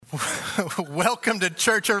Welcome to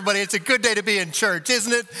church, everybody. It's a good day to be in church,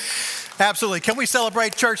 isn't it? Absolutely. Can we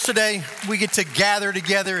celebrate church today? We get to gather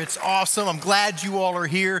together. It's awesome. I'm glad you all are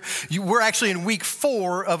here. We're actually in week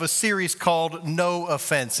 4 of a series called No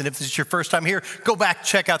Offense. And if this is your first time here, go back,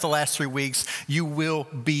 check out the last 3 weeks. You will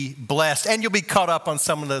be blessed. And you'll be caught up on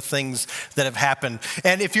some of the things that have happened.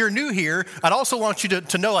 And if you're new here, I'd also want you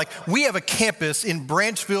to know, we have a campus in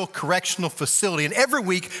Branchville Correctional Facility. And every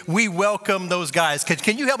week, we welcome those guys.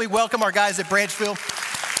 Can you help me welcome our guys at Branchville?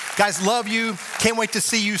 Guys, love you. Can't wait to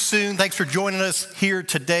see you soon. Thanks for joining us here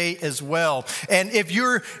today as well. And if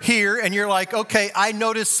you're here and you're like, okay, I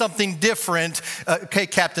noticed something different. Okay,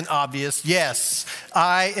 Captain Obvious. Yes,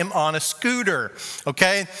 I am on a scooter.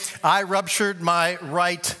 Okay, I ruptured my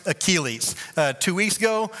right Achilles 2 weeks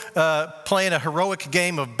ago, playing a heroic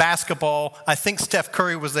game of basketball. I think Steph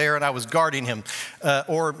Curry was there and I was guarding him,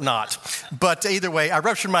 or not. But either way, I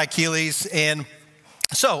ruptured my Achilles and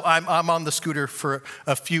so I'm on the scooter for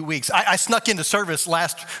a few weeks. I snuck into service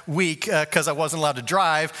last week because I wasn't allowed to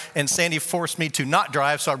drive, and Sandy forced me to not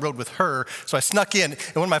drive, so I rode with her. So I snuck in,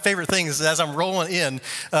 and one of my favorite things is as I'm rolling in,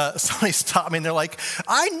 somebody stopped me, and they're like,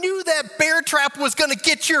 I knew that bear trap was going to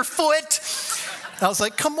get your foot. I was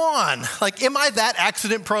like, come on. Am I that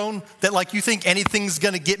accident prone that you think anything's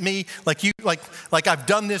going to get me? Like I've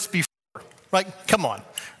done this before. Come on.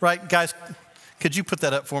 Right, guys? Could you put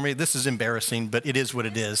that up for me? This is embarrassing, but it is what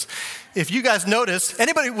it is. If you guys notice,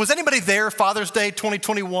 was anybody there Father's Day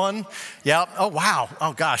 2021? Yeah. Oh, wow.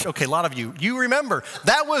 Oh, gosh. Okay, a lot of you. You remember.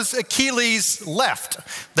 That was Achilles left.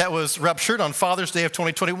 That was ruptured on Father's Day of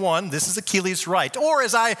 2021. This is Achilles right, or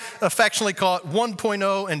as I affectionately call it,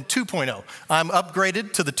 1.0 and 2.0. I'm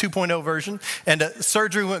upgraded to the 2.0 version, and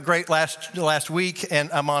surgery went great last week,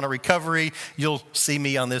 and I'm on a recovery. You'll see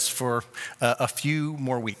me on this for a few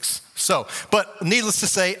more weeks. But needless to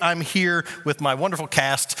say, I'm here with my wonderful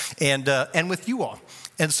cast and with you all.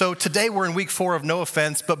 And so today we're in week 4 of No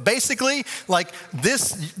Offense, but basically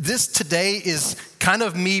this today is kind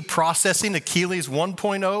of me processing Achilles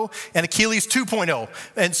 1.0 and Achilles 2.0.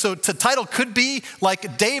 And so the title could be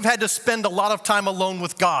Dave had to spend a lot of time alone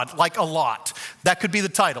with God, a lot. That could be the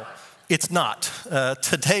title. It's not.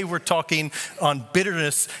 Today we're talking on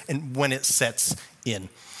bitterness and when it sets in.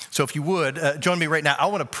 So if you would, join me right now. I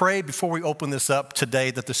want to pray before we open this up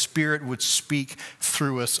today that the Spirit would speak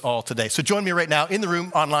through us all today. So join me right now in the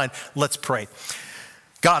room, online. Let's pray.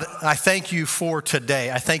 God, I thank you for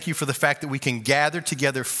today. I thank you for the fact that we can gather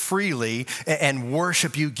together freely and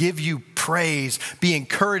worship you, give you praise, be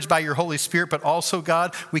encouraged by your Holy Spirit, but also,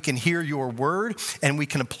 God, we can hear your word and we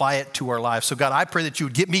can apply it to our lives. So, God, I pray that you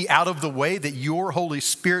would get me out of the way, that your Holy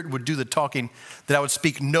Spirit would do the talking, that I would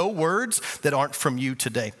speak no words that aren't from you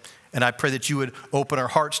today. And I pray that you would open our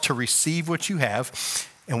hearts to receive what you have.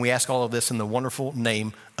 And we ask all of this in the wonderful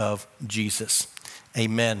name of Jesus.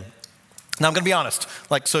 Amen. Now, I'm going to be honest,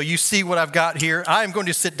 so you see what I've got here. I'm going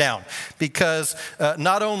to sit down because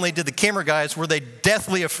not only did the camera guys, were they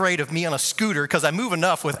deathly afraid of me on a scooter because I move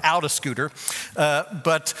enough without a scooter,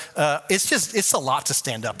 but it's a lot to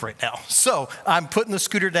stand up right now. So I'm putting the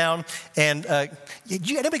scooter down and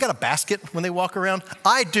anybody got a basket when they walk around?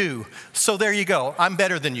 I do. So there you go. I'm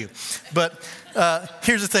better than you. But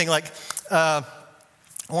here's the thing, I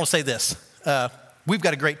want to say this. We've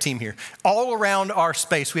got a great team here. All around our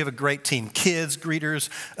space, we have a great team. Kids, greeters,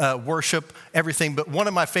 worship, everything. But one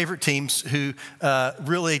of my favorite teams who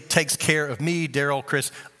really takes care of me, Daryl,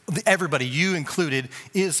 Chris, everybody, you included,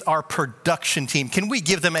 is our production team. Can we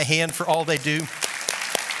give them a hand for all they do?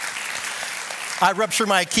 I rupture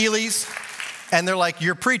my Achilles, and they're like,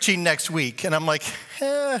 you're preaching next week. And I'm like,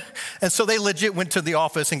 And so they legit went to the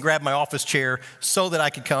office and grabbed my office chair so that I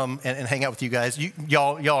could come and hang out with you guys.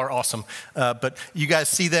 Y'all are awesome. But you guys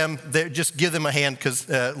see them, just give them a hand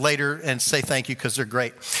later and say thank you because they're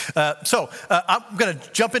great. So I'm going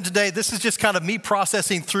to jump in today. This is just kind of me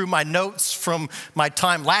processing through my notes from my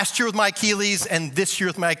time last year with my Achilles and this year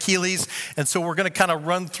with my Achilles. And so we're going to kind of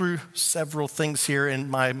run through several things here in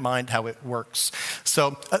my mind, how it works.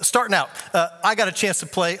 So starting out, I got a chance to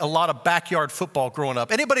play a lot of backyard football growing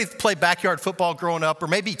up. Anybody play backyard football growing up, or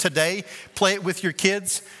maybe today play it with your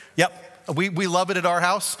kids? Yep, we love it at our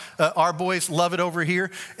house. Our boys love it over here,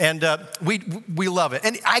 and we love it.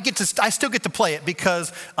 And I still get to play it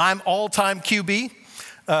because I'm all-time QB.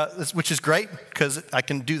 Which is great because I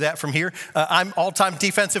can do that from here. I'm all-time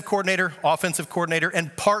defensive coordinator, offensive coordinator,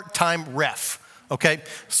 and part-time ref. Okay,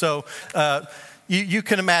 so. You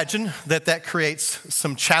can imagine that creates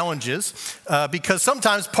some challenges because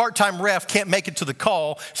sometimes part-time ref can't make it to the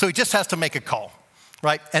call, so he just has to make a call.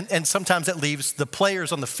 right? And sometimes that leaves the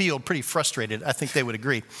players on the field pretty frustrated. I think they would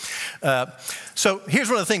agree. So here's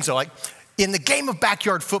one of the things though, like in the game of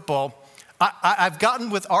backyard football, I've gotten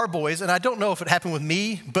with our boys, and I don't know if it happened with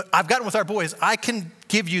me, but I've gotten with our boys, I can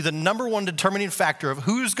give you the number one determining factor of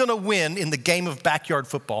who's gonna win in the game of backyard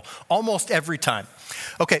football almost every time.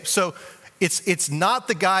 Okay, so it's not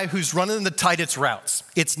the guy who's running the tightest routes.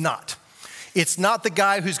 It's not. It's not the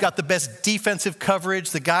guy who's got the best defensive coverage,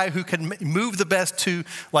 the guy who can move the best to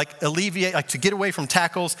like alleviate, like to get away from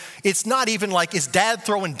tackles. It's not even like, is dad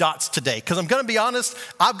throwing dots today? Because I'm gonna be honest,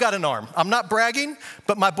 I've got an arm. I'm not bragging,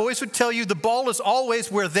 but my boys would tell you the ball is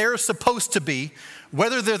always where they're supposed to be,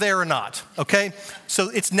 whether they're there or not, okay? So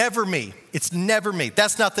it's never me. It's never me.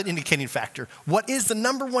 That's not the indicating factor. What is the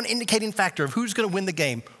number one indicating factor of who's gonna win the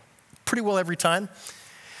game pretty well every time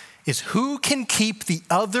is who can keep the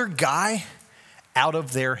other guy out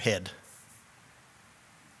of their head.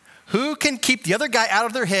 Who can keep the other guy out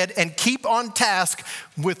of their head and keep on task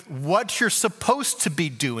with what you're supposed to be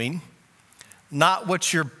doing, not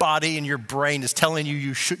what your body and your brain is telling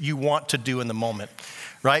you you want to do in the moment,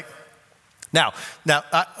 right? Now,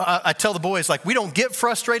 I tell the boys, like, we don't get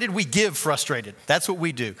frustrated, we give frustrated. That's what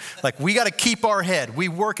we do. Like, we got to keep our head. We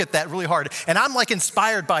work at that really hard. And I'm like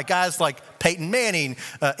inspired by guys like Peyton Manning,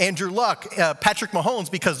 Andrew Luck, Patrick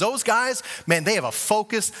Mahomes, because those guys, man, they have a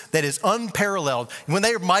focus that is unparalleled. When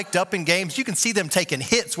they are mic'd up in games, you can see them taking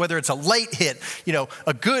hits, whether it's a late hit, you know,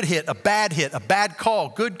 a good hit, a bad call,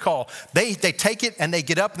 good call. They take it and they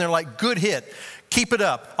get up and they're like, good hit, keep it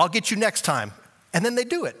up, I'll get you next time. And then they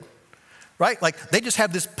do it. Right? Like they just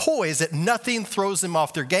have this poise that nothing throws them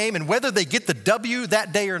off their game. And whether they get the W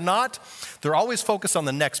that day or not, they're always focused on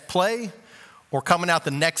the next play or coming out the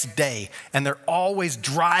next day. And they're always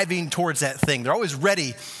driving towards that thing. They're always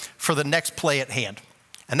ready for the next play at hand.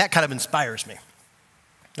 And that kind of inspires me.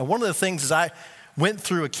 Now, one of the things is I went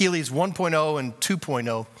through Achilles 1.0 and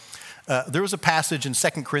 2.0. There was a passage in 2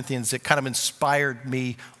 Corinthians that kind of inspired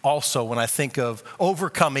me also when I think of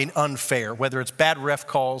overcoming unfair, whether it's bad ref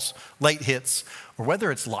calls, late hits, or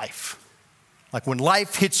whether it's life. Like when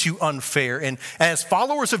life hits you unfair. And as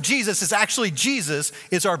followers of Jesus, it's actually Jesus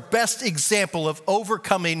is our best example of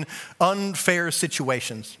overcoming unfair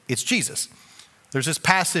situations. It's Jesus. There's this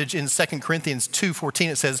passage in 2 Corinthians 2:14.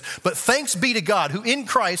 It says, "But thanks be to God who in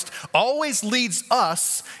Christ always leads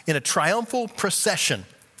us in a triumphal procession,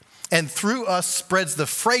 and through us spreads the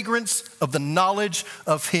fragrance of the knowledge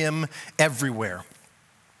of him everywhere."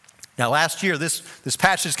 Now last year, this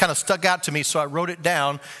passage kind of stuck out to me, so I wrote it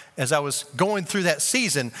down as I was going through that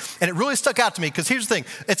season. And it really stuck out to me because here's the thing.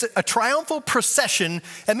 It's a triumphal procession.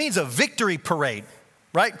 That means a victory parade,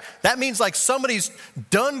 right? That means like somebody's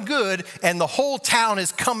done good and the whole town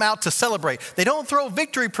has come out to celebrate. They don't throw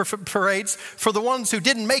victory parades for the ones who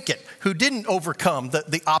didn't make it, who didn't overcome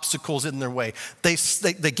the obstacles in their way. They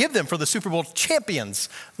give them for the Super Bowl champions,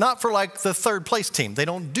 not for like the third place team. They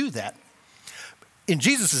don't do that. In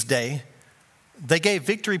Jesus' day, they gave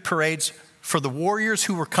victory parades for the warriors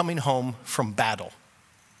who were coming home from battle.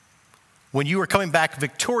 When you were coming back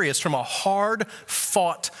victorious from a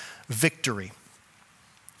hard-fought victory.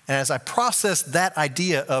 And as I processed that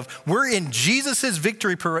idea of we're in Jesus'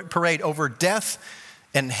 victory parade over death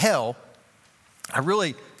and hell, I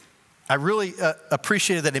really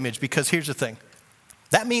appreciated that image because here's the thing.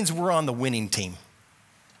 That means we're on the winning team.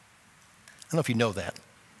 I don't know if you know that.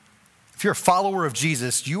 If you're a follower of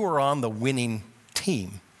Jesus, you are on the winning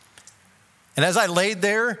team. And as I laid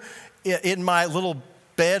there in my little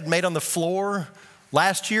bed made on the floor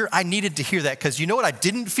last year, I needed to hear that because you know what I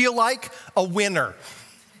didn't feel like? A winner.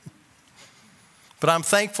 But I'm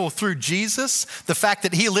thankful through Jesus, the fact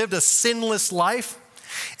that he lived a sinless life.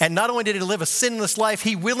 And not only did he live a sinless life,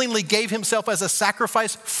 he willingly gave himself as a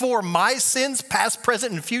sacrifice for my sins, past,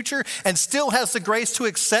 present, and future, and still has the grace to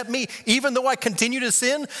accept me, even though I continue to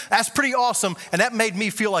sin. That's pretty awesome, and that made me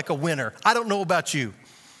feel like a winner. I don't know about you,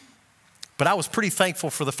 but I was pretty thankful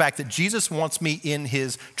for the fact that Jesus wants me in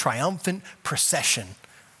his triumphant procession,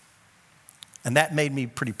 and that made me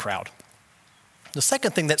pretty proud. The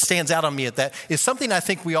second thing that stands out on me at that is something I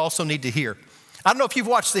think we also need to hear. I don't know if you've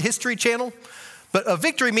watched the History Channel, but a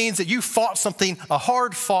victory means that you fought something, a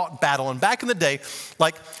hard-fought battle. And back in the day,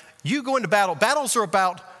 like you go into battle, battles are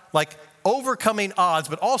about like overcoming odds,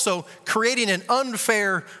 but also creating an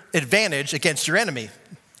unfair advantage against your enemy.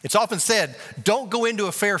 It's often said, don't go into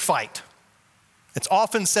a fair fight. It's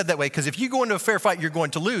often said that way because if you go into a fair fight, you're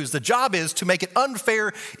going to lose. The job is to make it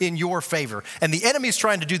unfair in your favor. And the enemy's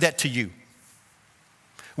trying to do that to you.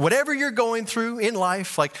 Whatever you're going through in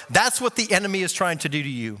life, like that's what the enemy is trying to do to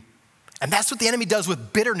you. And that's what the enemy does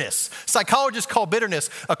with bitterness. Psychologists call bitterness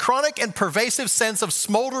a chronic and pervasive sense of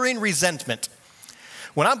smoldering resentment.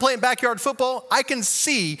 When I'm playing backyard football, I can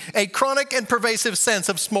see a chronic and pervasive sense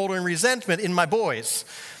of smoldering resentment in my boys.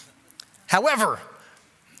 However,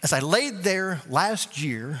 as I laid there last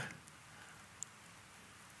year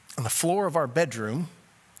on the floor of our bedroom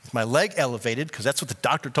with my leg elevated, because that's what the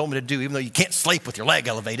doctor told me to do, even though you can't sleep with your leg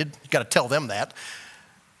elevated, you got to tell them that.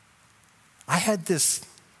 I had this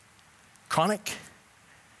chronic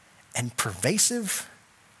and pervasive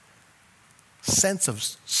sense of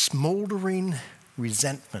smoldering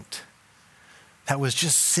resentment that was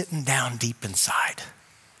just sitting down deep inside.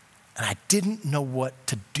 And I didn't know what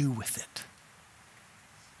to do with it.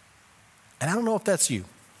 And I don't know if that's you.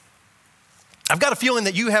 I've got a feeling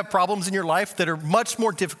that you have problems in your life that are much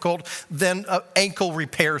more difficult than ankle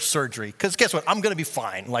repair surgery. Because guess what? I'm going to be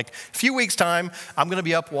fine. Like a few weeks' time, I'm going to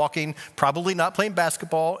be up walking, probably not playing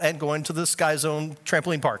basketball and going to the Sky Zone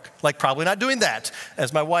trampoline park. Like probably not doing that.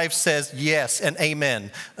 As my wife says, yes and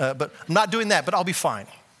amen. But I'm not doing that, but I'll be fine.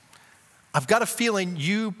 I've got a feeling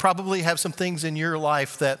you probably have some things in your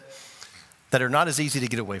life that are not as easy to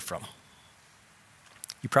get away from.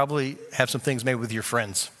 You probably have some things maybe with your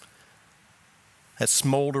friends. That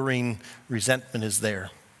smoldering resentment is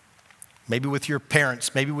there. Maybe with your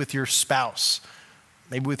parents, maybe with your spouse,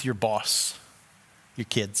 maybe with your boss, your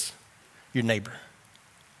kids, your neighbor.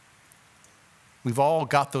 We've all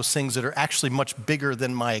got those things that are actually much bigger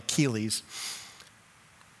than my Achilles.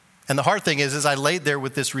 And the hard thing is, as I laid there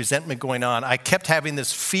with this resentment going on, I kept having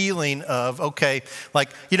this feeling of, okay, like,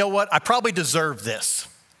 you know what? I probably deserve this.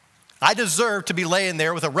 I deserve to be laying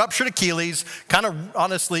there with a ruptured Achilles, kind of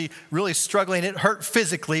honestly really struggling. It hurt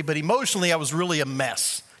physically, but emotionally I was really a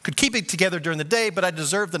mess. Could keep it together during the day, but I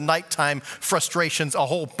deserved the nighttime frustrations a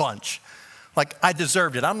whole bunch. Like I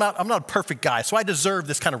deserved it. I'm not a perfect guy, so I deserve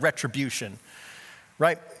this kind of retribution,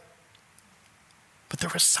 right? But there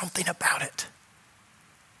was something about it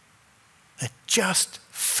that just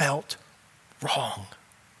felt wrong.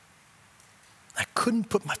 I couldn't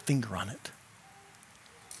put my finger on it.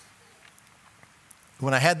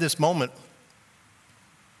 When I had this moment,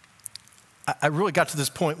 I really got to this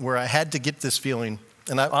point where I had to get this feeling.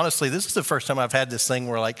 And honestly, this is the first time I've had this thing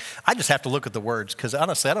where like, I just have to look at the words because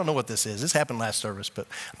honestly, I don't know what this is. This happened last service, but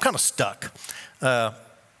I'm kind of stuck. I'm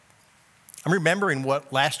remembering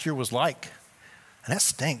what last year was like, and that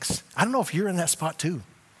stinks. I don't know if you're in that spot too,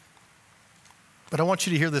 but I want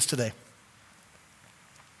you to hear this today.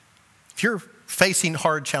 If you're facing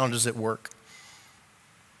hard challenges at work,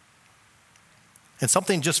 and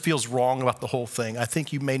something just feels wrong about the whole thing, I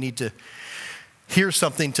think you may need to hear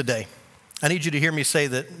something today. I need you to hear me say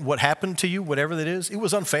that what happened to you, whatever that is, it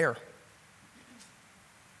was unfair.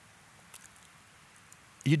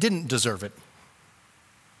 You didn't deserve it.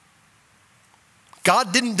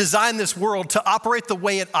 God didn't design this world to operate the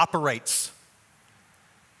way it operates.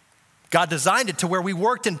 God designed it to where we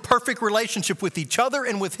worked in perfect relationship with each other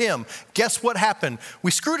and with Him. Guess what happened?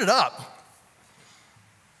 We screwed it up.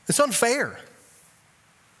 It's unfair.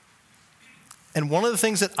 And one of the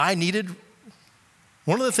things that I needed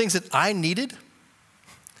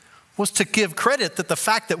was to give credit that the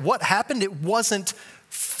fact that what happened, it wasn't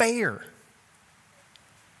fair.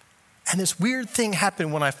 And this weird thing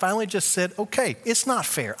happened when I finally just said, okay, it's not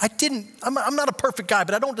fair. I'm not a perfect guy,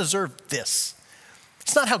 but I don't deserve this.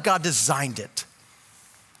 It's not how God designed it.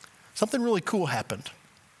 Something really cool happened.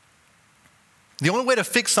 The only way to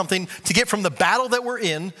fix something, to get from the battle that we're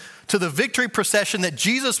in to the victory procession that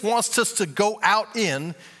Jesus wants us to go out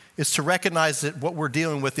in, is to recognize that what we're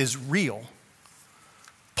dealing with is real.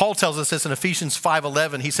 Paul tells us this in Ephesians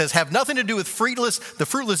 5:11. He says, have nothing to do with the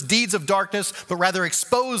fruitless deeds of darkness, but rather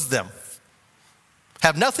expose them.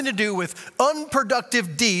 Have nothing to do with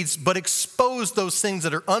unproductive deeds, but expose those things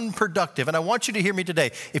that are unproductive. And I want you to hear me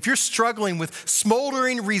today. If you're struggling with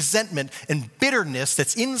smoldering resentment and bitterness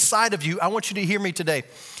that's inside of you, I want you to hear me today.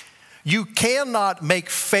 You cannot make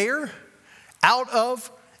fair out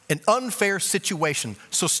of an unfair situation.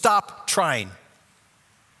 So stop trying.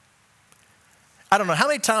 I don't know how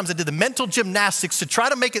many times I did the mental gymnastics to try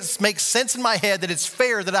to make it make sense in my head that it's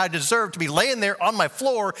fair that I deserve to be laying there on my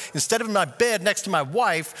floor instead of in my bed next to my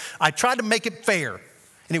wife. I tried to make it fair,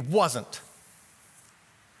 and it wasn't.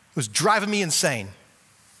 It was driving me insane.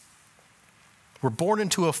 We're born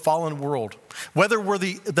into a fallen world. Whether we're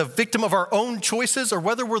the victim of our own choices or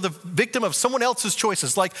whether we're the victim of someone else's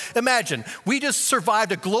choices. Like imagine, we just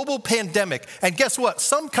survived a global pandemic, and guess what?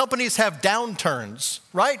 Some companies have downturns,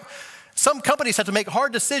 right? Some companies have to make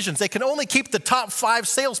hard decisions. They can only keep the top 5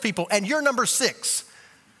 salespeople, and you're number 6.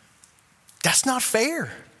 That's not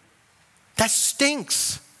fair. That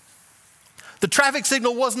stinks. The traffic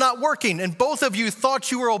signal was not working, and both of you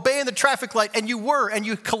thought you were obeying the traffic light, and you were, and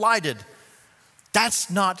you collided. That's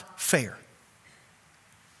not fair.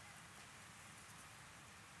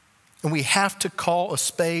 And we have to call a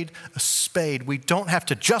spade a spade. We don't have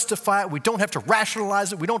to justify it. We don't have to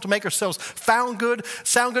rationalize it. We don't have to make ourselves sound good.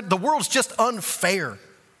 The world's just unfair.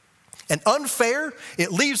 And unfair,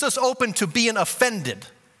 it leaves us open to being offended.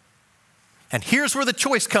 And here's where the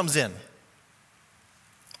choice comes in.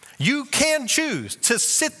 You can choose to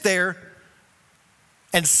sit there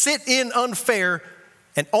and sit in unfair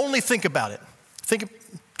and only think about it. Think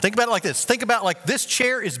about it like this. Think about like this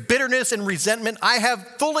chair is bitterness and resentment. I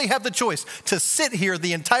fully have the choice to sit here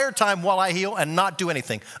the entire time while I heal and not do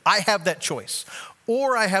anything. I have that choice.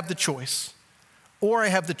 Or I have the choice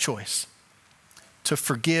to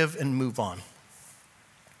forgive and move on.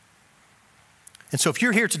 And so if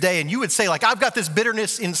you're here today and you would say like, I've got this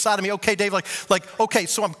bitterness inside of me. Okay, Dave, okay,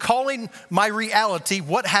 so I'm calling my reality.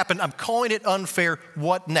 What happened? I'm calling it unfair.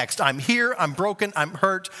 What next? I'm here, I'm broken, I'm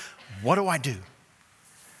hurt. What do I do?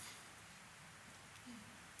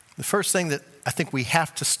 The first thing that I think we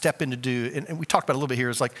have to step in to do, and we talked about it a little bit here,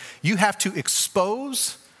 is like you have to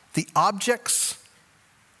expose the objects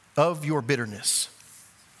of your bitterness.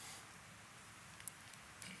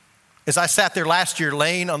 As I sat there last year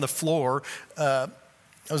laying on the floor, I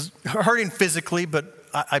was hurting physically, but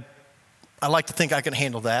I like to think I can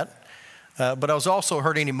handle that. But I was also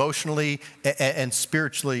hurting emotionally and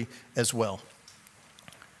spiritually as well.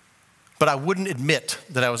 But I wouldn't admit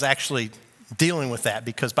that I was actually dealing with that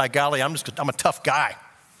because by golly, I'm a tough guy.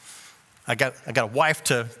 I got a wife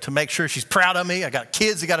to make sure she's proud of me. I got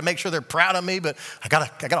kids, I got to make sure they're proud of me, but I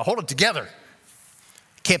got to hold it together.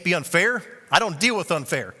 Can't be unfair. I don't deal with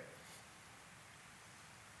unfair.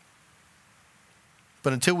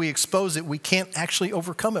 But until we expose it, we can't actually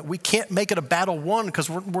overcome it. We can't make it a battle won because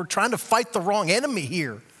we're trying to fight the wrong enemy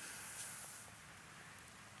here.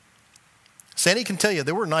 Sandy can tell you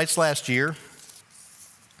there were nights last year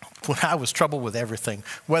when I was troubled with everything,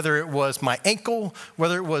 whether it was my ankle,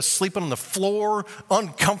 whether it was sleeping on the floor,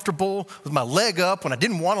 uncomfortable with my leg up, when I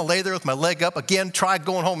didn't want to lay there with my leg up. Again, try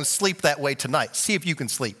going home and sleep that way tonight. See if you can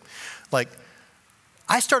sleep.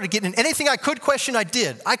 I started getting in anything I could question, I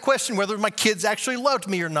did. I questioned whether my kids actually loved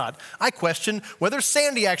me or not. I questioned whether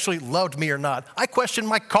Sandy actually loved me or not. I questioned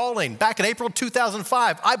my calling. Back in April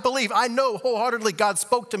 2005, I know wholeheartedly God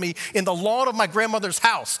spoke to me in the lawn of my grandmother's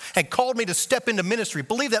house and called me to step into ministry.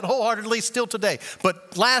 Believe that wholeheartedly still today.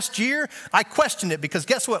 But last year, I questioned it because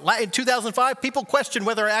guess what? In 2005, people questioned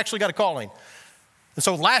whether I actually got a calling. And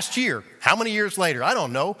so last year, how many years later? I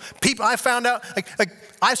don't know. I found out,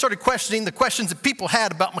 I started questioning the questions that people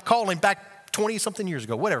had about my calling back 20-something years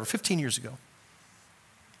ago, 15 years ago.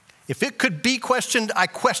 If it could be questioned, I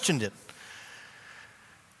questioned it.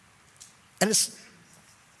 And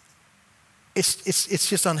it's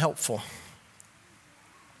just unhelpful.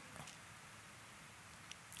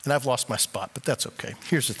 And I've lost my spot, but that's okay.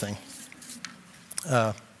 Here's the thing.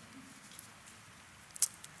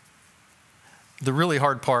 The really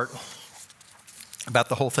hard part about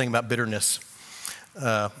the whole thing about bitterness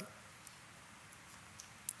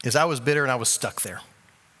is I was bitter and I was stuck there.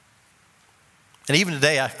 And even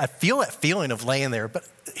today, I feel that feeling of laying there. But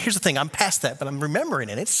here's the thing, I'm past that, but I'm remembering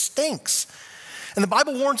it. It stinks. And the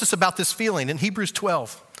Bible warns us about this feeling in Hebrews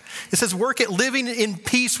 12. It says, work at living in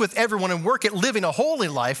peace with everyone and work at living a holy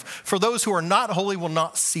life, for those who are not holy will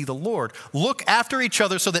not see the Lord. Look after each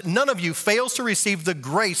other so that none of you fails to receive the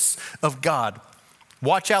grace of God.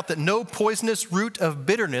 Watch out that no poisonous root of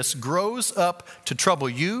bitterness grows up to trouble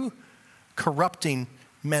you, corrupting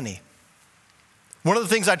many. One of the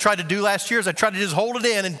things I tried to do last year is I tried to just hold it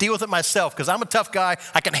in and deal with it myself because I'm a tough guy.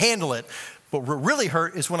 I can handle it. But what really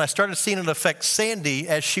hurt is when I started seeing it affect Sandy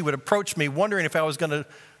as she would approach me, wondering if I was going to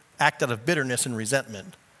act out of bitterness and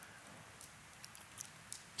resentment.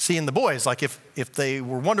 Seeing the boys, like if they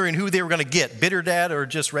were wondering who they were going to get, bitter dad or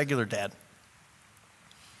just regular dad.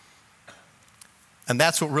 And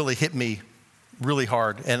that's what really hit me really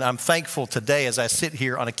hard. And I'm thankful today as I sit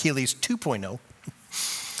here on Achilles 2.0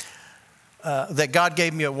 that God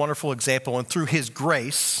gave me a wonderful example. And through his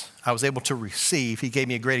grace, I was able to receive. He gave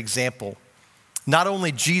me a great example. Not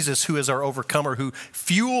only Jesus, who is our overcomer, who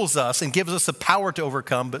fuels us and gives us the power to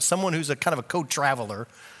overcome, but someone who's a kind of a co-traveler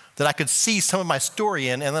that I could see some of my story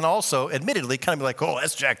in, and then also, admittedly, kind of be like, oh,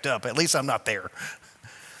 that's jacked up. At least I'm not there.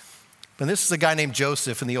 But this is a guy named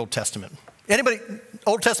Joseph in the Old Testament. Anybody,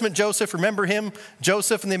 Old Testament Joseph, remember him?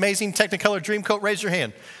 Joseph in the amazing Technicolor Dreamcoat, raise your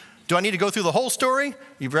hand. Do I need to go through the whole story?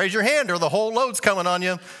 You raise your hand or the whole load's coming on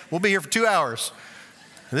you. We'll be here for 2 hours.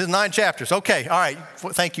 This is 9 chapters. Okay, all right.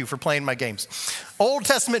 Thank you for playing my games. Old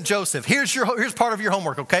Testament Joseph. Here's part of your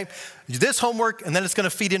homework, okay? This homework, and then it's going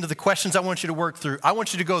to feed into the questions I want you to work through. I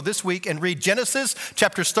want you to go this week and read Genesis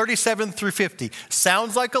chapters 37 through 50.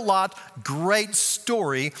 Sounds like a lot. Great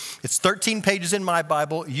story. It's 13 pages in my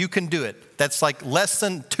Bible. You can do it. That's like less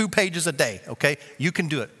than 2 pages a day, okay? You can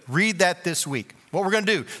do it. Read that this week. What we're going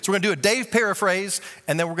to do is we're going to do a Dave paraphrase,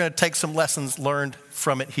 and then we're going to take some lessons learned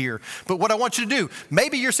from it here. But what I want you to do,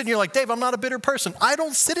 maybe you're sitting here like, Dave, I'm not a bitter person. I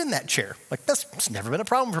don't sit in that chair. Like, that's never been a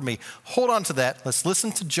problem for me. Hold on to that. Let's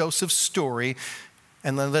listen to Joseph's story,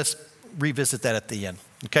 and then let's revisit that at the end,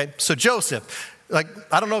 okay? So Joseph, like,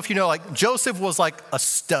 I don't know if you know, like, Joseph was like a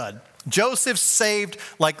stud. Joseph saved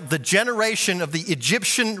like the generation of the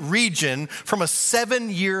Egyptian region from a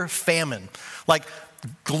 7-year famine. Like,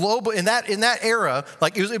 global in that era,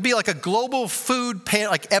 like it'd be like a global food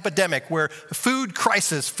epidemic where food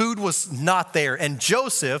crisis, food was not there. And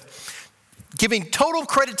Joseph, giving total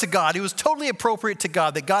credit to God, he was totally appropriate to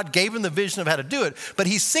God, that God gave him the vision of how to do it, but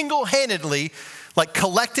he single-handedly like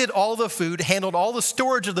collected all the food, handled all the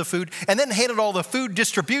storage of the food, and then handled all the food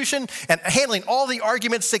distribution and handling all the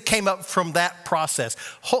arguments that came up from that process.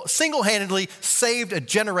 Single-handedly saved a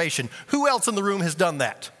generation. Who else in the room has done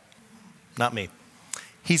that? Not me.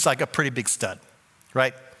 He's like a pretty big stud,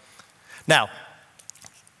 right? Now,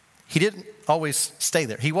 he didn't always stay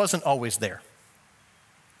there. He wasn't always there.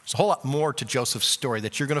 There's a whole lot more to Joseph's story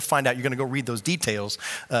that you're going to find out. You're going to go read those details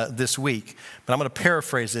this week. But I'm going to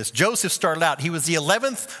paraphrase this. Joseph started out, he was the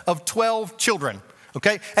 11th of 12 children.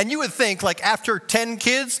 Okay? And you would think like after 10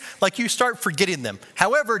 kids, like you start forgetting them.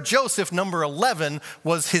 However, Joseph, number 11,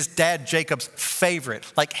 was his dad Jacob's favorite,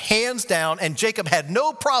 like hands down. And Jacob had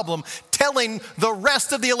no problem telling the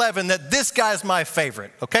rest of the 11 that this guy's my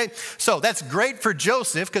favorite. Okay? So that's great for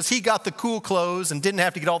Joseph because he got the cool clothes and didn't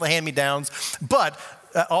have to get all the hand-me-downs. But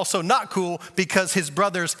also not cool because his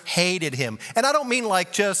brothers hated him. And I don't mean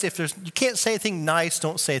like just you can't say anything nice,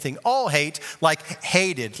 don't say anything. All hate, like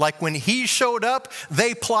hated. Like when he showed up,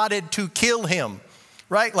 they plotted to kill him,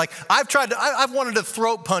 right? Like I've wanted to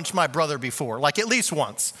throat punch my brother before, like at least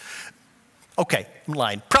once. Okay, I'm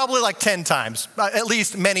lying. Probably like 10 times, at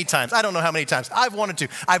least many times. I don't know how many times. I've wanted to.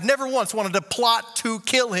 I've never once wanted to plot to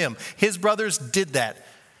kill him. His brothers did that.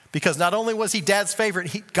 Because not only was he dad's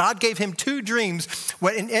favorite, God gave him 2 dreams.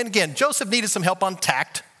 And again, Joseph needed some help on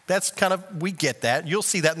tact. That's we get that. You'll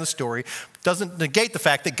see that in the story. Doesn't negate the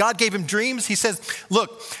fact that God gave him dreams. He says,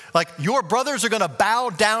 look, like your brothers are going to bow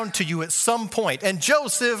down to you at some point. And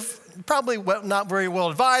Joseph, probably not very well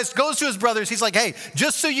advised, goes to his brothers. He's like, hey,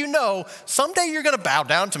 just so you know, someday you're going to bow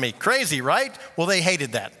down to me. Crazy, right? Well, they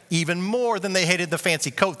hated that even more than they hated the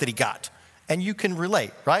fancy coat that he got. And you can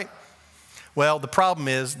relate, right? Well, the problem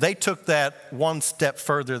is they took that one step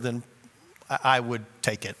further than I would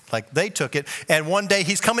take it. Like they took it, and one day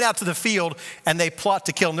he's coming out to the field, and they plot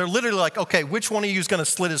to kill him. They're literally like, okay, which one of you is going to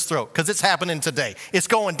slit his throat? Because it's happening today. It's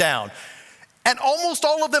going down. And almost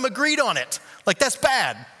all of them agreed on it. Like, that's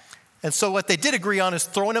bad. And so what they did agree on is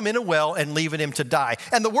throwing him in a well and leaving him to die.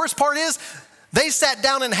 And the worst part is they sat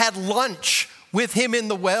down and had lunch with him in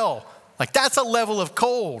the well. Like, that's a level of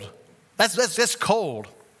cold. That's cold.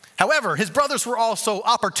 However, his brothers were also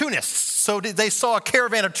opportunists. So they saw a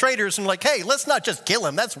caravan of traders and were like, hey, let's not just kill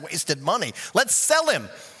him. That's wasted money. Let's sell him.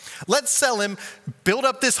 Let's sell him, build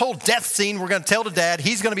up this whole death scene. We're going to tell to dad.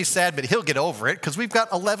 He's going to be sad, but he'll get over it because we've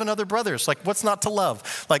got 11 other brothers. Like, what's not to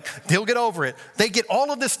love? Like, he'll get over it. They get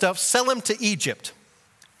all of this stuff, sell him to Egypt.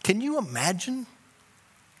 Can you imagine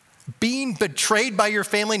being betrayed by your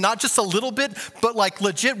family, not just a little bit, but like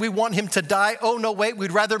legit, we want him to die. Oh, no, wait,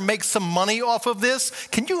 we'd rather make some money off of this.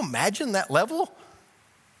 Can you imagine that level?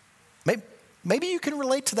 Maybe you can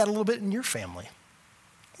relate to that a little bit in your family.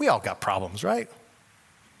 We all got problems, right?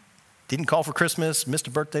 Didn't call for Christmas, missed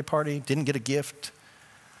a birthday party, didn't get a gift,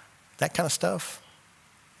 that kind of stuff.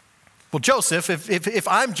 Well, Joseph, if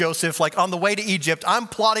I'm Joseph, like on the way to Egypt, I'm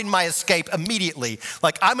plotting my escape immediately.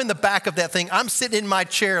 Like I'm in the back of that thing. I'm sitting in my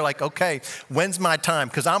chair like, okay, when's my time?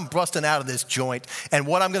 Because I'm busting out of this joint. And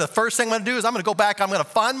the first thing I'm going to do is I'm going to go back. I'm going to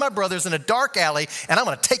find my brothers in a dark alley, and I'm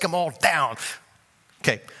going to take them all down.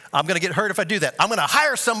 Okay, I'm going to get hurt if I do that. I'm going to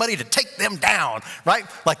hire somebody to take them down, right?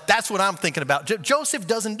 Like that's what I'm thinking about. Joseph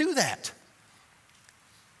doesn't do that.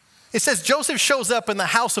 It says Joseph shows up in the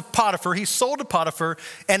house of Potiphar. He's sold to Potiphar,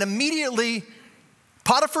 and immediately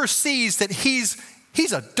Potiphar sees that he's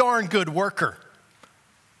a darn good worker.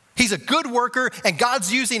 He's a good worker, and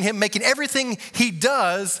God's using him, making everything he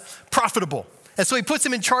does profitable. And so he puts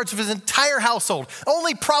him in charge of his entire household.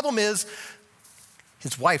 Only problem is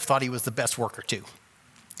his wife thought he was the best worker too.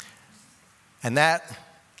 And that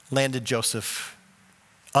landed Joseph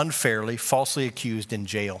unfairly, falsely accused in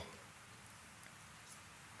jail.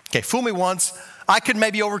 Okay, fool me once, I could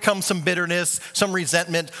maybe overcome some bitterness, some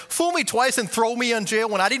resentment. Fool me twice and throw me in jail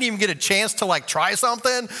when I didn't even get a chance to try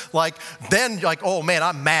something. Oh man,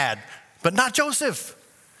 I'm mad. But not Joseph.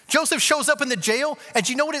 Joseph shows up in the jail, and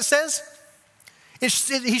do you know what it says? He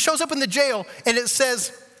shows up in the jail, and it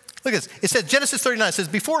says, look at this. It says, Genesis 39, it says,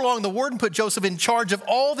 before long, the warden put Joseph in charge of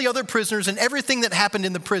all the other prisoners and everything that happened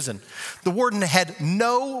in the prison. The warden had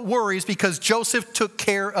no worries because Joseph took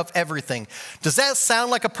care of everything. Does that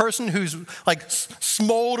sound like a person who's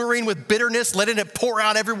smoldering with bitterness, letting it pour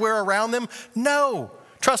out everywhere around them? No.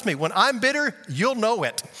 Trust me, when I'm bitter, you'll know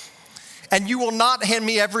it. And you will not hand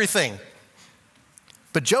me everything.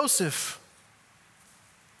 But Joseph,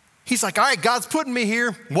 he's like, all right, God's putting me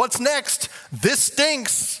here. What's next? This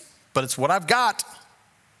stinks. But it's what I've got.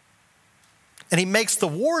 And he makes the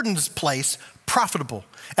warden's place profitable.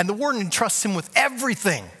 And the warden entrusts him with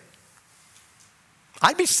everything.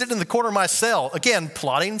 I'd be sitting in the corner of my cell, again,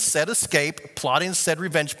 plotting said escape, plotting said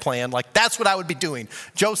revenge plan. That's what I would be doing.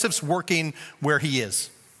 Joseph's working where he is.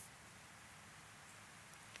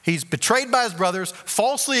 He's betrayed by his brothers,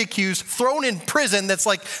 falsely accused, thrown in prison that's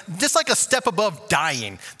just like a step above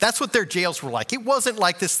dying. That's what their jails were like. It wasn't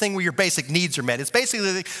like this thing where your basic needs are met. It's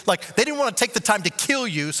basically like they didn't want to take the time to kill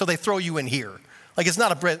you, so they throw you in here. It's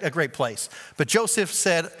not a great place. But Joseph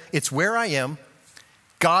said, it's where I am.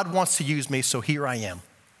 God wants to use me, so here I am.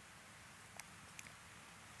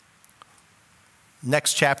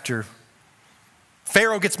 Next chapter.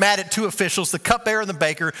 Pharaoh gets mad at two officials, the cupbearer and the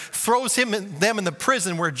baker, throws them in the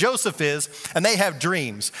prison where Joseph is, and they have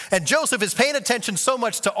dreams. And Joseph is paying attention so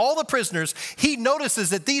much to all the prisoners, he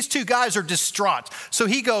notices that these two guys are distraught. So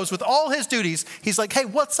he goes with all his duties. He's like, hey,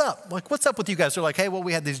 what's up? What's up with you guys? They're like, hey, well,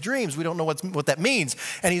 we had these dreams. We don't know what that means.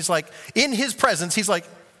 And he's like, in his presence, he's like,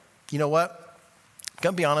 you know what? I'm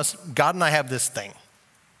going to be honest. God and I have this thing.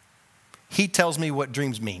 He tells me what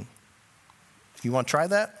dreams mean. You want to try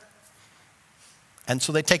that? And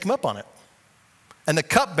so they take him up on it. And the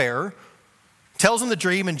cupbearer tells him the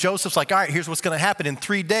dream, and Joseph's like, all right, here's what's going to happen. In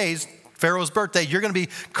 3 days, Pharaoh's birthday, you're going to be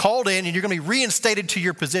called in, and you're going to be reinstated to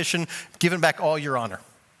your position, given back all your honor.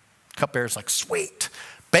 Cupbearer's like, sweet.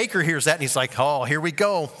 Baker hears that, and he's like, oh, here we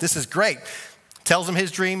go. This is great. Tells him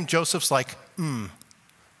his dream. Joseph's like,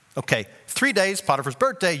 okay, 3 days, Potiphar's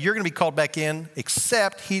birthday, you're going to be called back in,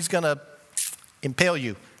 except he's going to impale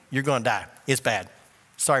you. You're going to die. It's bad.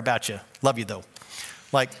 Sorry about you. Love you, though.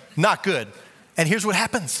 Not good. And here's what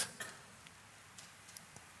happens.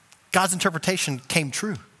 God's interpretation came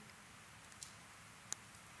true.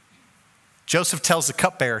 Joseph tells the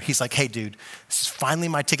cupbearer, he's like, hey, dude, this is finally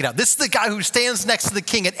my ticket out. This is the guy who stands next to the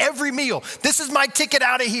king at every meal. This is my ticket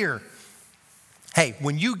out of here. Hey,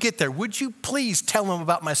 when you get there, would you please tell him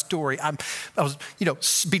about my story? I was,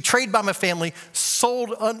 betrayed by my family,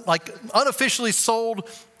 sold, unofficially sold,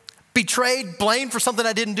 betrayed, blamed for something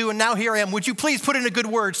I didn't do, and now here I am. Would you please put in a good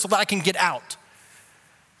word so that I can get out?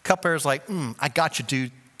 Cupbearer's like, I got you,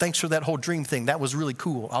 dude. Thanks for that whole dream thing. That was really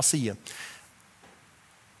cool. I'll see you.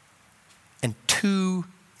 And 2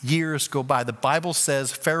 years go by. The Bible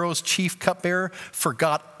says Pharaoh's chief cupbearer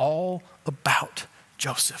forgot all about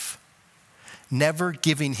Joseph, never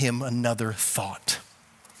giving him another thought.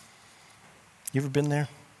 You ever been there?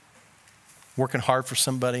 Working hard for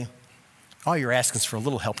somebody? All you're asking is for a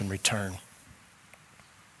little help in return.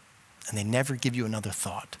 And they never give you another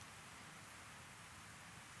thought.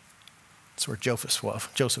 That's where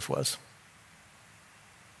Joseph was.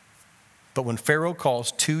 But when Pharaoh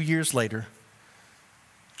calls 2 years later,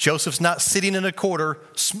 Joseph's not sitting in a corner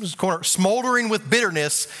smoldering with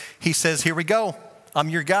bitterness. He says, here we go. I'm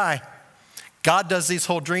your guy. God does this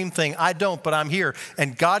whole dream thing. I don't, but I'm here.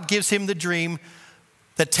 And God gives him the dream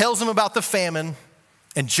that tells him about the famine.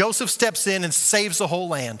 And Joseph steps in and saves the whole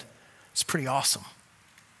land. It's pretty awesome.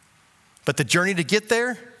 But the journey to get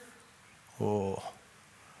there,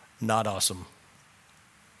 not awesome.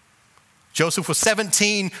 Joseph was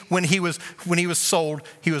 17 when he was sold.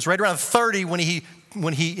 He was right around 30 when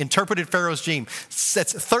he interpreted Pharaoh's dream.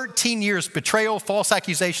 That's 13 years, betrayal, false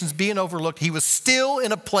accusations, being overlooked. He was still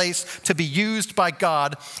in a place to be used by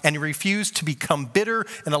God, and he refused to become bitter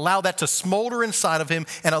and allow that to smolder inside of him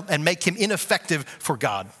and make him ineffective for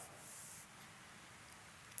God.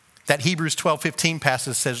 That Hebrews 12:15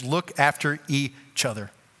 passage says, look after each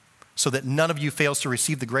other. so that none of you fails to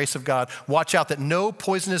receive the grace of God. Watch out that no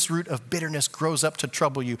poisonous root of bitterness grows up to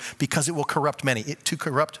trouble you, because it will corrupt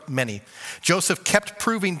many, Joseph kept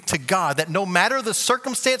proving to God that no matter the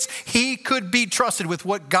circumstance, he could be trusted with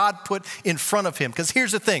what God put in front of him. Because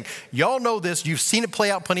here's the thing, y'all know this, you've seen it play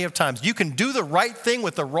out plenty of times. You can do the right thing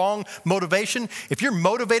with the wrong motivation. If you're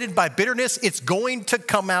motivated by bitterness, it's going to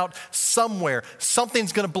come out somewhere.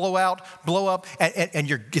 Something's going to blow up, and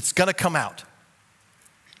it's going to come out.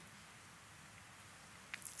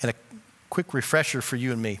 And a quick refresher for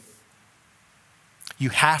you and me. You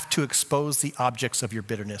have to expose the objects of your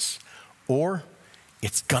bitterness, or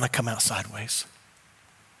it's gonna come out sideways.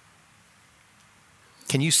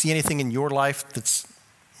 Can you see anything in your life that's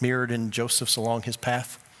mirrored in Joseph's along his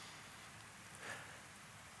path?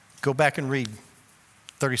 Go back and read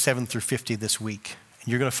 37 through 50 this week, and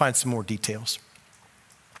you're gonna find some more details.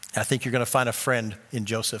 And I think you're gonna find a friend in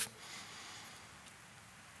Joseph.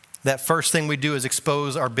 That first thing we do is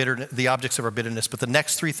expose the objects of our bitterness. But the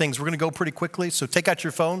next three things, we're going to go pretty quickly. So take out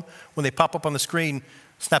your phone. When they pop up on the screen,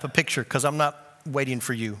 snap a picture, because I'm not waiting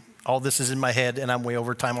for you. All this is in my head, and I'm way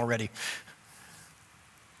over time already.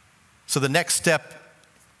 So the next step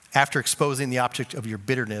after exposing the object of your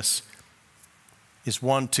bitterness is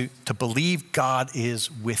one, to believe God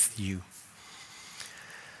is with you.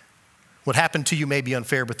 What happened to you may be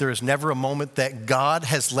unfair, but there is never a moment that God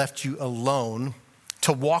has left you alone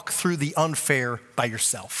to walk through the unfair by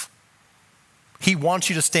yourself. He wants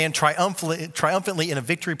you to stand triumphantly in a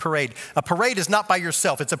victory parade. A parade is not by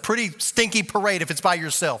yourself. It's a pretty stinky parade if it's by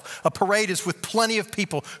yourself. A parade is with plenty of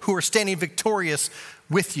people who are standing victorious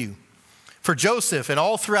with you. For Joseph, and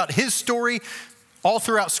all throughout his story, all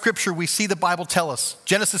throughout Scripture, we see the Bible tell us.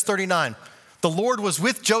 Genesis 39, the Lord was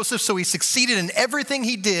with Joseph, so he succeeded in everything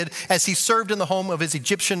he did as he served in the home of his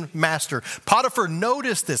Egyptian master. Potiphar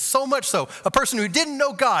noticed this, so much so, a person who didn't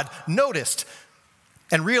know God noticed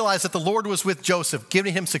and realized that the Lord was with Joseph,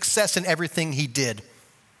 giving him success in everything he did.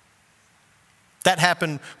 That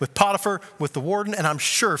happened with Potiphar, with the warden, and I'm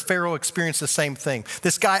sure Pharaoh experienced the same thing.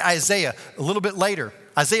 This guy Isaiah, a little bit later,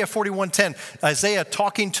 Isaiah 41:10, Isaiah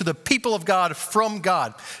talking to the people of God from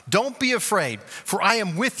God. Don't be afraid, for I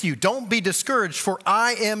am with you. Don't be discouraged, for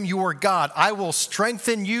I am your God. I will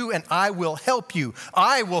strengthen you and I will help you.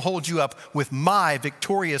 I will hold you up with my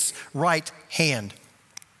victorious right hand.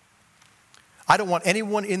 I don't want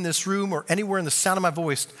anyone in this room or anywhere in the sound of my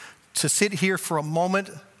voice to sit here for a moment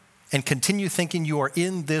and continue thinking you are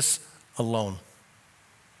in this alone,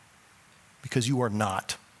 because you are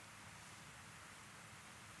not.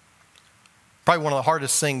 Probably one of the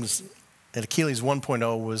hardest things at Achilles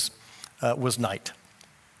 1.0 was night.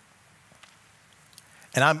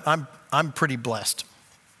 And I'm pretty blessed.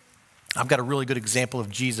 I've got a really good example of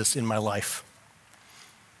Jesus in my life.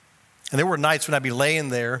 And there were nights when I'd be laying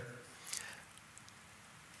there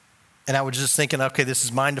and I was just thinking, okay, this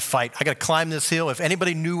is mine to fight. I got to climb this hill. If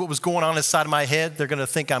anybody knew what was going on inside of my head, they're going to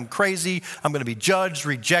think I'm crazy. I'm going to be judged,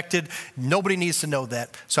 rejected. Nobody needs to know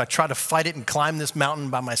that. So I try to fight it and climb this mountain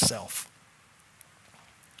by myself.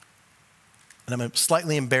 And I'm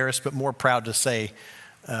slightly embarrassed, but more proud to say,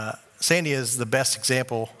 Sandy is the best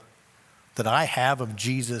example that I have of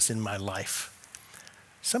Jesus in my life.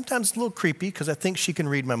 Sometimes a little creepy because I think she can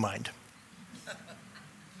read my mind.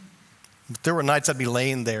 But there were nights I'd be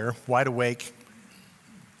laying there, wide awake,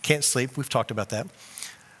 can't sleep. We've talked about that.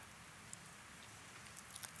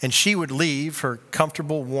 And she would leave her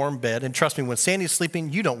comfortable, warm bed. And trust me, when Sandy's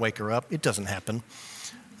sleeping, you don't wake her up. It doesn't happen.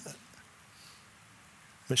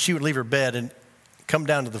 But she would leave her bed and come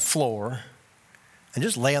down to the floor and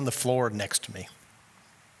just lay on the floor next to me.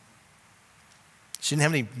 She didn't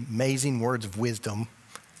have any amazing words of wisdom.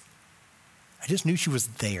 I just knew she was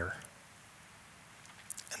there.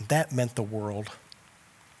 And that meant the world.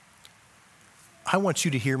 I want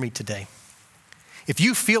you to hear me today. If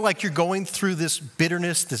you feel like you're going through this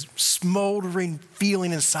bitterness, this smoldering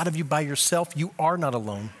feeling inside of you by yourself, you are not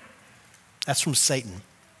alone. That's from Satan.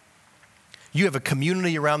 You have a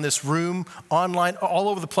community around this room, online, all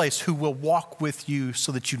over the place, who will walk with you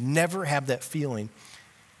so that you never have that feeling.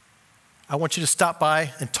 I want you to stop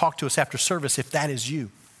by and talk to us after service if that is you.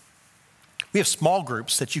 We have small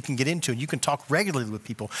groups that you can get into and you can talk regularly with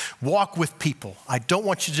people. Walk with people. I don't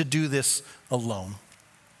want you to do this alone.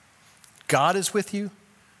 God is with you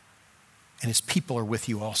and his people are with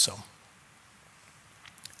you also.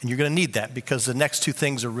 And you're going to need that because the next two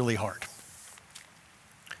things are really hard.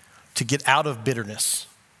 To get out of bitterness,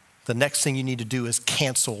 the next thing you need to do is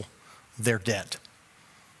cancel their debt.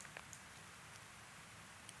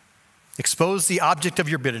 Expose the object of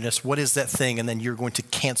your bitterness. What is that thing? And then you're going to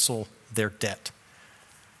cancel their debt.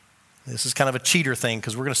 This is kind of a cheater thing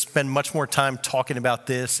because we're going to spend much more time talking about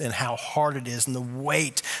this and how hard it is and the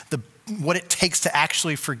weight, what it takes to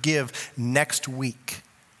actually forgive next week.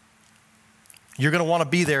 You're going to want to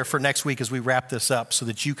be there for next week as we wrap this up so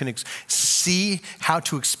that you can see how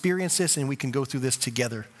to experience this and we can go through this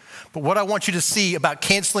together. But what I want you to see about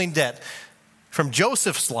canceling debt from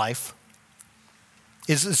Joseph's life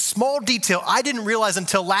is a small detail I didn't realize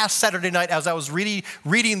until last Saturday night as I was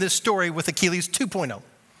reading this story with Achilles 2.0.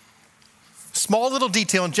 Small little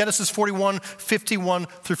detail in Genesis 41, 51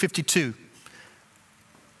 through 52.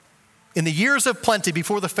 In the years of plenty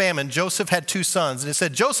before the famine, Joseph had 2 sons. And it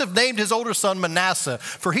said, Joseph named his older son Manasseh,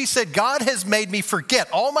 for he said, God has made me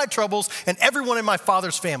forget all my troubles and everyone in my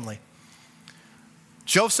father's family.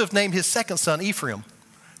 Joseph named his second son Ephraim,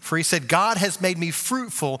 for he said, God has made me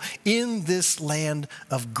fruitful in this land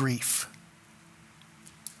of grief.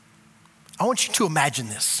 I want you to imagine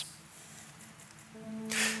this.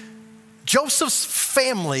 Joseph's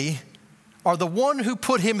family are the one who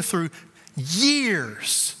put him through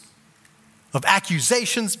years of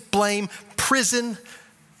accusations, blame, prison,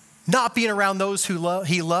 not being around those who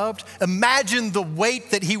he loved. Imagine the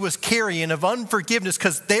weight that he was carrying of unforgiveness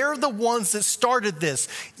because they're the ones that started this.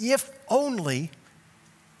 If only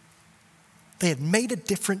they had made a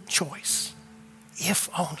different choice. If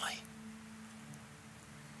only.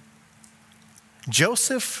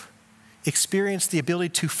 Joseph experienced the ability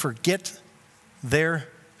to forget their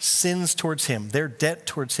sins towards him, their debt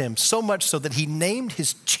towards him, so much so that he named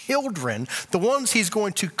his children, the ones he's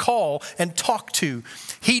going to call and talk to,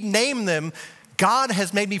 he named them, God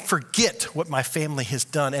has made me forget what my family has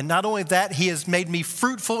done. And not only that, he has made me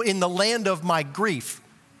fruitful in the land of my grief.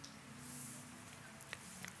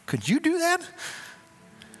 Could you do that?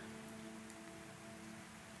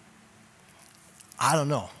 I don't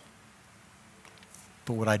know.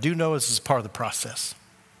 But what I do know is this is part of the process.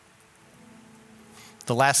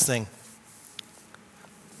 The last thing,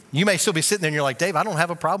 you may still be sitting there and you're like, Dave, I don't have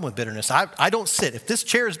a problem with bitterness. I don't sit. If this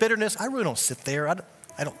chair is bitterness, I really don't sit there. I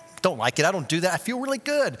don't like it. I don't do that. I feel really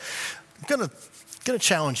good. I'm gonna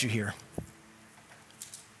challenge you here.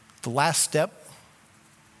 The last step,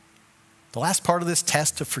 the last part of this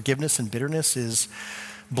test of forgiveness and bitterness is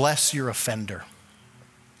bless your offender.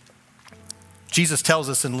 Jesus tells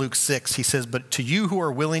us in Luke 6, he says, but to you who are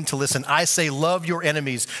willing to listen, I say, love your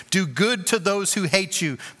enemies, do good to those who hate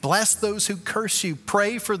you, bless those who curse you,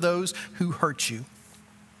 pray for those who hurt you.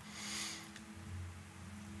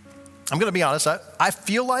 I'm going to be honest, I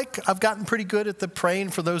feel like I've gotten pretty good at the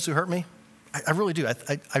praying for those who hurt me. I really do.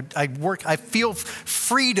 I feel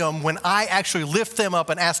freedom when I actually lift them up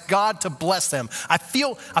and ask God to bless them. I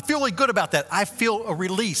feel really good about that. I feel a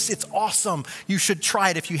release. It's awesome. You should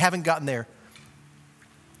try it if you haven't gotten there.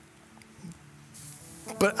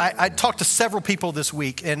 But I talked to several people this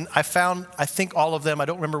week, and I think all of them, I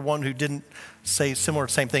don't remember one who didn't say similar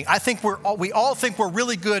same thing. I think we all think we're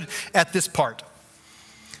really good at this part.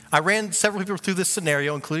 I ran several people through this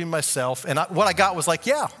scenario, including myself, and what I got was like,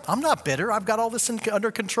 yeah, I'm not bitter. I've got all this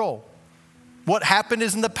under control. What happened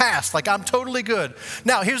is in the past. Like, I'm totally good.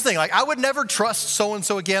 Now, here's the thing. Like, I would never trust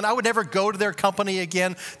so-and-so again. I would never go to their company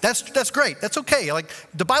again. That's great. That's okay. Like,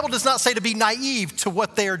 the Bible does not say to be naive to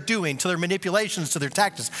what they are doing, to their manipulations, to their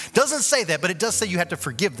tactics. It doesn't say that, but it does say you have to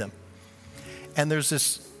forgive them. And there's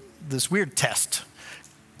this weird test.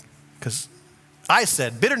 Because I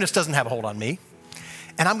said, bitterness doesn't have a hold on me.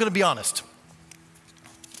 And I'm going to be honest.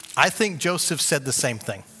 I think Joseph said the same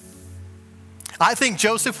thing. I think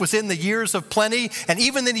Joseph was in the years of plenty and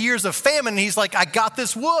even in the years of famine, he's like, I got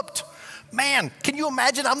this whooped. Man, can you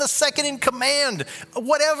imagine? I'm the second in command.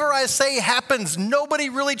 Whatever I say happens. Nobody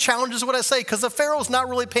really challenges what I say because the Pharaoh's not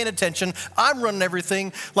really paying attention. I'm running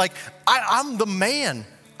everything. Like, I'm the man.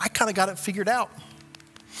 I kind of got it figured out.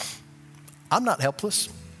 I'm not helpless.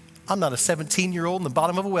 I'm not a 17-year-old in the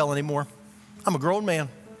bottom of a well anymore. I'm a grown man.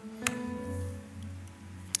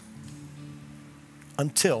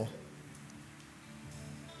 Until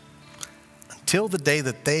the day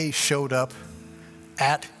that they showed up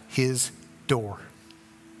at his door.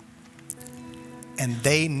 And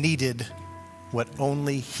they needed what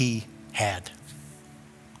only he had.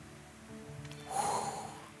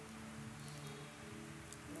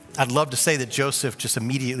 I'd love to say that Joseph just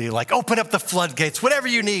immediately open up the floodgates, whatever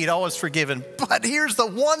you need, all is forgiven. But here's the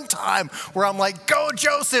one time where I'm like, go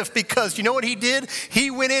Joseph, because you know what he did?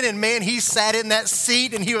 He went in and man, he sat in that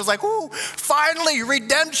seat and he was like, ooh, finally,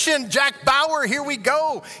 redemption, Jack Bauer, here we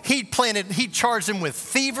go. He charged them with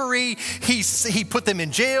thievery. He put them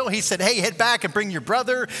in jail. He said, hey, head back and bring your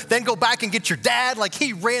brother, then go back and get your dad. Like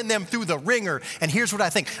he ran them through the ringer. And here's what I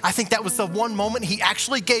think. I think that was the one moment he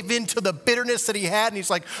actually gave in to the bitterness that he had. And he's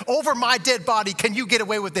like, over my dead body, can you get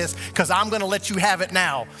away with this? Because I'm going to let you have it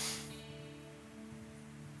now.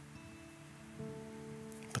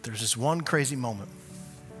 But there's this one crazy moment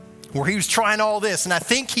where he was trying all this, and I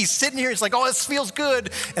think he's sitting here, he's like, oh, this feels good.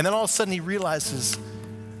 And then all of a sudden he realizes,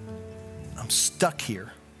 I'm stuck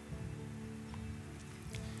here.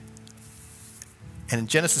 And in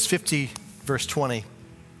Genesis 50, verse 20,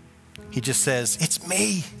 he just says, it's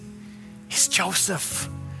me. It's Joseph.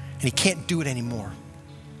 And he can't do it anymore.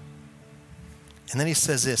 And then he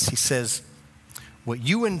says this, he says, what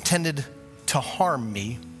you intended to harm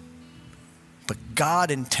me, but God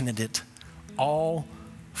intended it all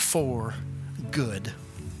for good.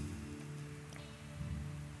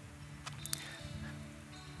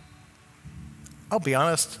 I'll be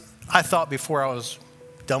honest, I thought before I was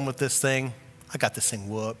done with this thing, I got this thing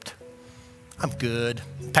whooped. I'm good,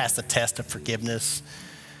 passed the test of forgiveness.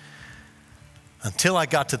 Until I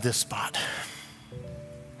got to this spot.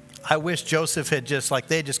 I wish Joseph had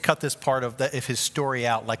they just cut this part of his story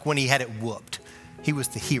out, like when he had it whooped. He was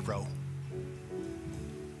the hero.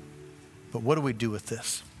 But what do we do with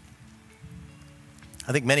this?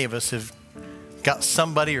 I think many of us have got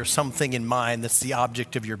somebody or something in mind that's the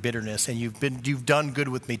object of your bitterness, and you've done good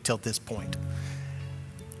with me till this point.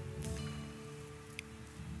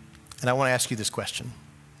 And I want to ask you this question.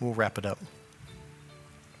 We'll wrap it up.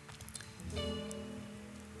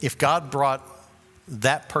 If God brought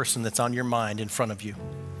that person that's on your mind in front of you,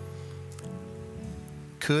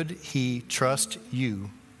 could he trust you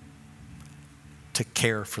to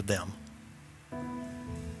care for them?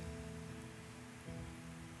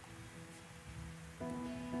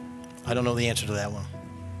 I don't know the answer to that one.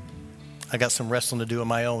 I got some wrestling to do on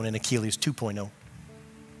my own in Achilles 2.0.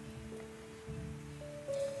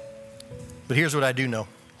 But here's what I do know.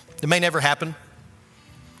 It may never happen.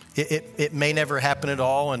 It may never happen at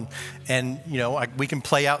all. And you know, we can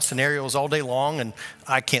play out scenarios all day long, and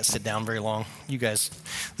I can't sit down very long. You guys,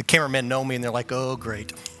 the cameramen know me, and they're like, oh,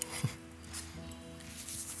 great.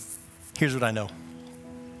 Here's what I know.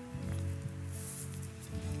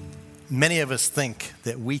 Many of us think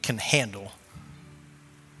that we can handle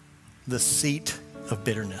the seat of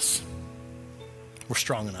bitterness. We're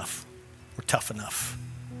strong enough. We're tough enough.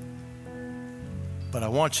 But I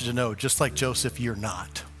want you to know, just like Joseph, you're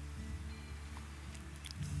not.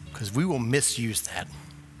 Because we will misuse that.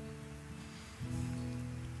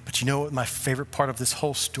 But you know what my favorite part of this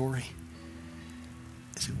whole story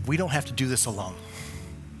is? That we don't have to do this alone.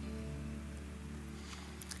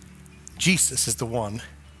 Jesus is the one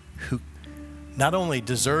who not only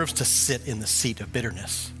deserves to sit in the seat of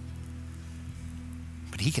bitterness,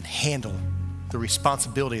 but he can handle the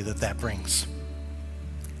responsibility that brings.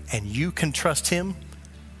 And you can trust him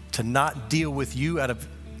to not deal with you out of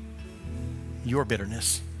your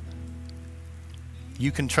bitterness.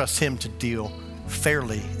 You can trust him to deal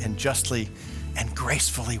fairly and justly and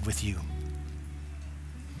gracefully with you.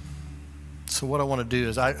 So what I want to do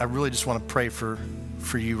is I really just want to pray for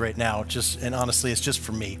you right now. And honestly, it's just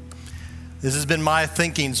for me. This has been my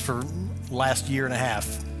thinkings for the last year and a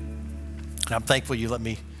half. And I'm thankful you let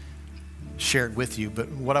me share it with you. But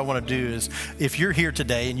what I want to do is, if you're here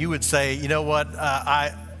today and you would say, you know what,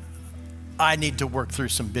 I need to work through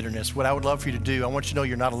some bitterness. What I would love for you to do, I want you to know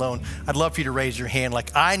you're not alone. I'd love for you to raise your hand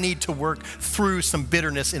like, I need to work through some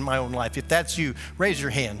bitterness in my own life. If that's you, raise your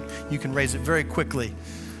hand. You can raise it very quickly.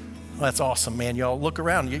 Well, that's awesome, man. Y'all look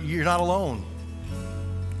around. You're not alone.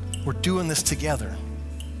 We're doing this together.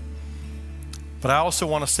 But I also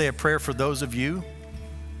want to say a prayer for those of you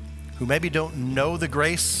who maybe don't know the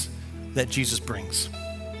grace that Jesus brings.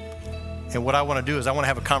 And what I want to do is I want to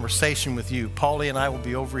have a conversation with you. Paulie and I will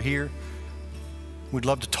be over here. We'd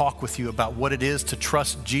love to talk with you about what it is to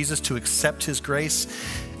trust Jesus, to accept his grace,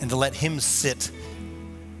 and to let him sit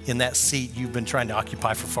in that seat you've been trying to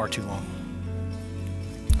occupy for far too long.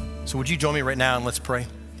 So would you join me right now and let's pray?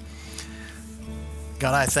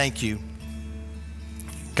 God, I thank you.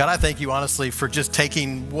 God, I thank you honestly for just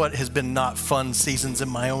taking what has been not fun seasons in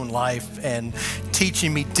my own life and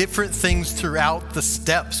teaching me different things throughout the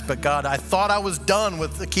steps. But God, I thought I was done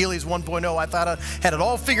with Achilles 1.0. I thought I had it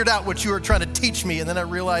all figured out what you were trying to teach me. And then I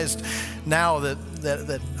realized now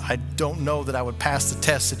that I don't know that I would pass the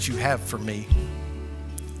test that you have for me.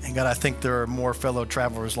 And God, I think there are more fellow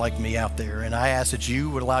travelers like me out there. And I ask that you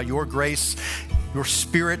would allow your grace, your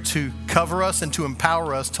spirit to cover us and to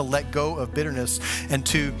empower us to let go of bitterness and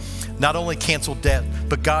to not only cancel debt,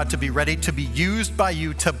 but God, to be ready to be used by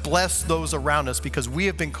you to bless those around us, because we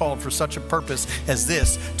have been called for such a purpose as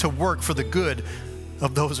this, to work for the good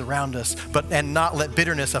of those around us, and not let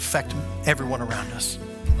bitterness affect everyone around us.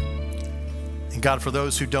 And God, for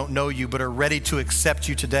those who don't know you but are ready to accept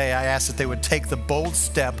you today, I ask that they would take the bold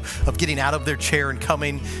step of getting out of their chair and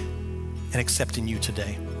coming and accepting you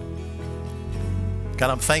today. God,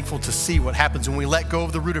 I'm thankful to see what happens when we let go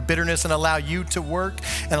of the root of bitterness and allow you to work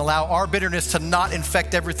and allow our bitterness to not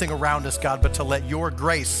infect everything around us, God, but to let your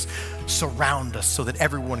grace surround us so that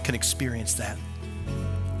everyone can experience that.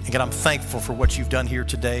 And God, I'm thankful for what you've done here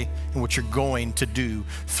today and what you're going to do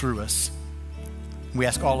through us. We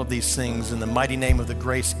ask all of these things in the mighty name of the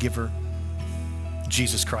grace giver,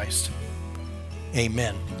 Jesus Christ.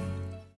 Amen.